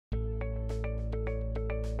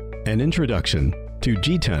An introduction to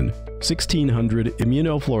Getein 1600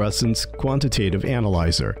 Immunofluorescence Quantitative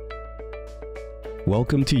Analyzer.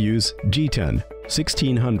 Welcome to use Getein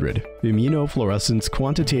 1600 Immunofluorescence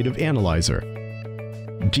Quantitative Analyzer.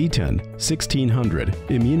 Getein 1600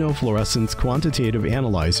 Immunofluorescence Quantitative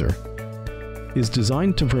Analyzer is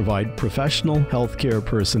designed to provide professional healthcare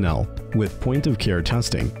personnel with point-of-care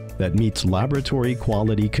testing that meets laboratory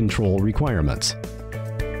quality control requirements.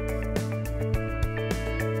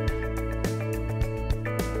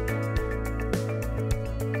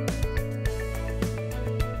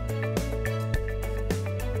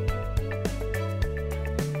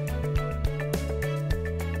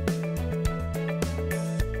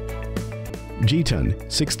 Getein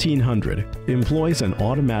 1600 employs an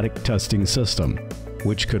automatic testing system,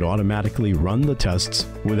 which could automatically run the tests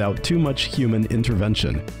without too much human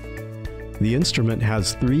intervention. The instrument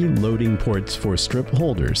has 3 loading ports for strip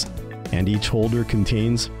holders, and each holder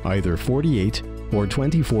contains either 48 or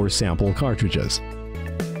 24 sample cartridges.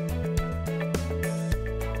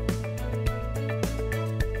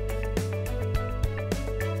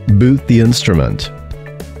 Boot the instrument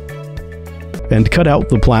and cut out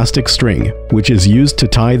the plastic string, which is used to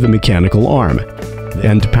tie the mechanical arm,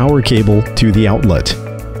 and power cable to the outlet.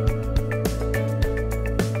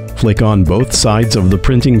 Flick on both sides of the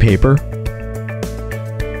printing paper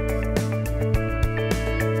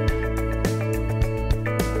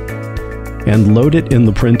and load it in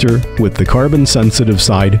the printer with the carbon-sensitive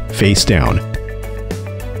side face down.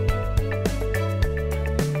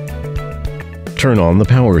 Turn on the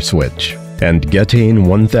power switch, and Getein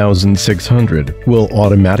 1600 will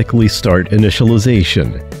automatically start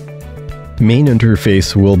initialization. Main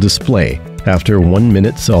interface will display after 1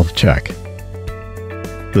 minute self-check.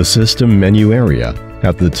 The system menu area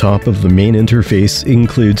at the top of the main interface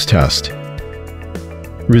includes Test,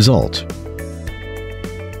 Result,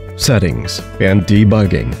 Settings, and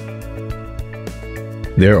Debugging.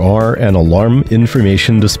 There are an alarm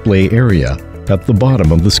information display area at the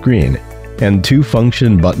bottom of the screen, and 2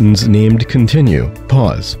 function buttons named Continue,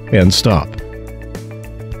 Pause, and Stop.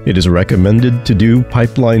 It is recommended to do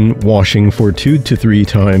pipeline washing for 2 to 3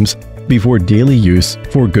 times before daily use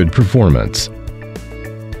for good performance.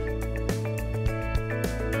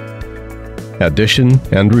 Addition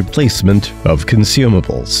and replacement of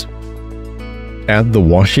consumables. Add the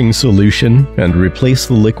washing solution and replace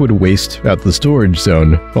the liquid waste at the storage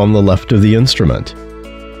zone on the left of the instrument.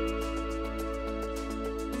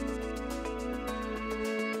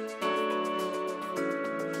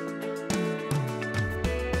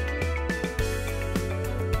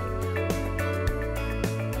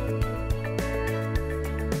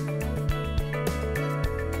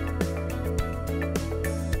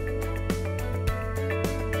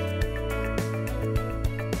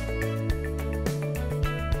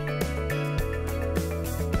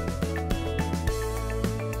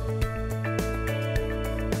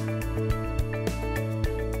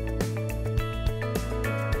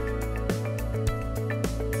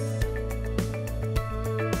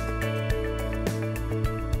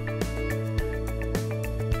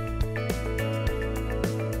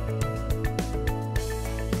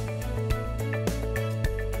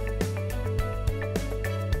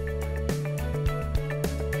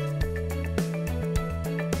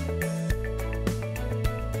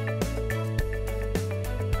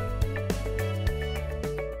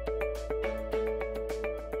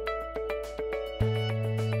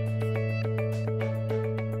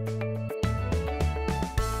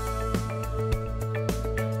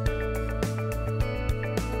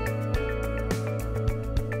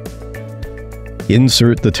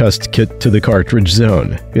 Insert the test kit to the cartridge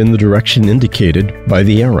zone in the direction indicated by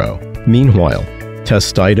the arrow. Meanwhile,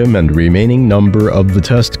 test item and remaining number of the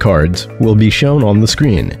test cards will be shown on the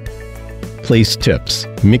screen. Place tips,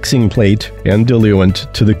 mixing plate, and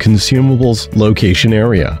diluent to the consumables location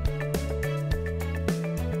area.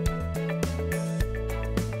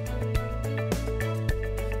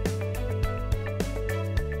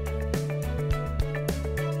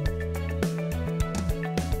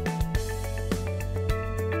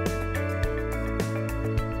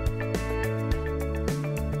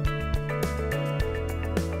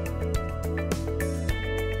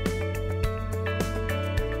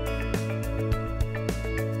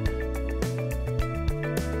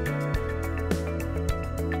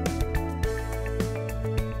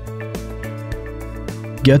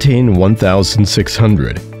 Getein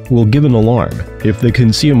 1600 will give an alarm if the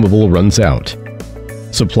consumable runs out.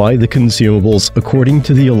 Supply the consumables according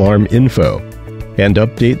to the alarm info and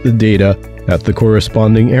update the data at the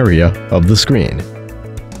corresponding area of the screen.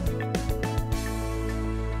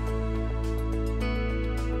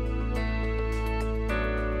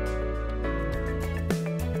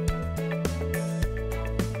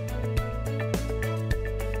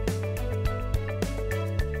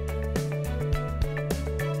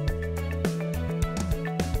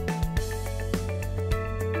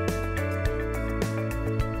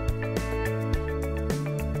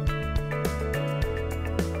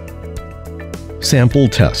 Sample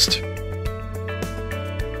test.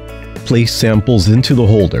 Place samples into the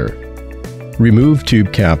holder. Remove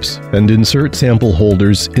tube caps and insert sample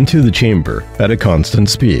holders into the chamber at a constant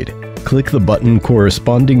speed. Click the button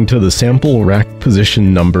corresponding to the sample rack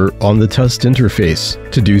position number on the test interface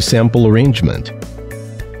to do sample arrangement.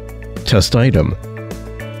 Test item.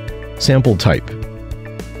 Sample type.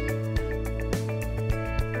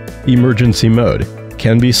 Emergency mode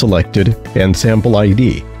can be selected and sample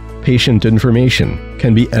ID, patient information,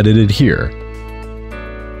 can be edited here.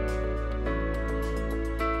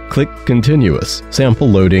 Click Continuous Sample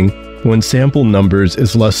Loading when sample numbers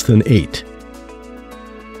is less than 8.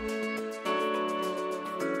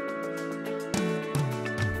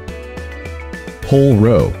 Whole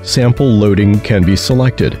row sample loading can be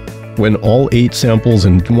selected when all 8 samples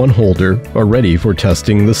in one holder are ready for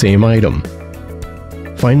testing the same item.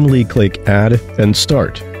 Finally, click Add and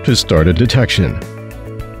Start to start a detection.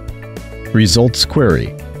 Results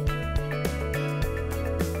query.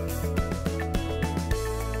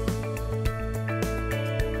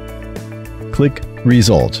 Click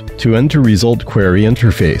Result to enter result query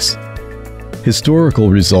interface. Historical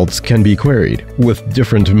results can be queried with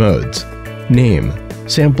different modes: name,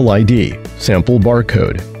 sample ID, sample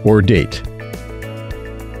barcode, or date.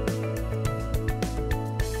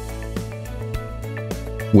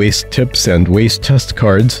 Waste tips and waste test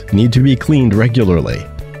cards need to be cleaned regularly.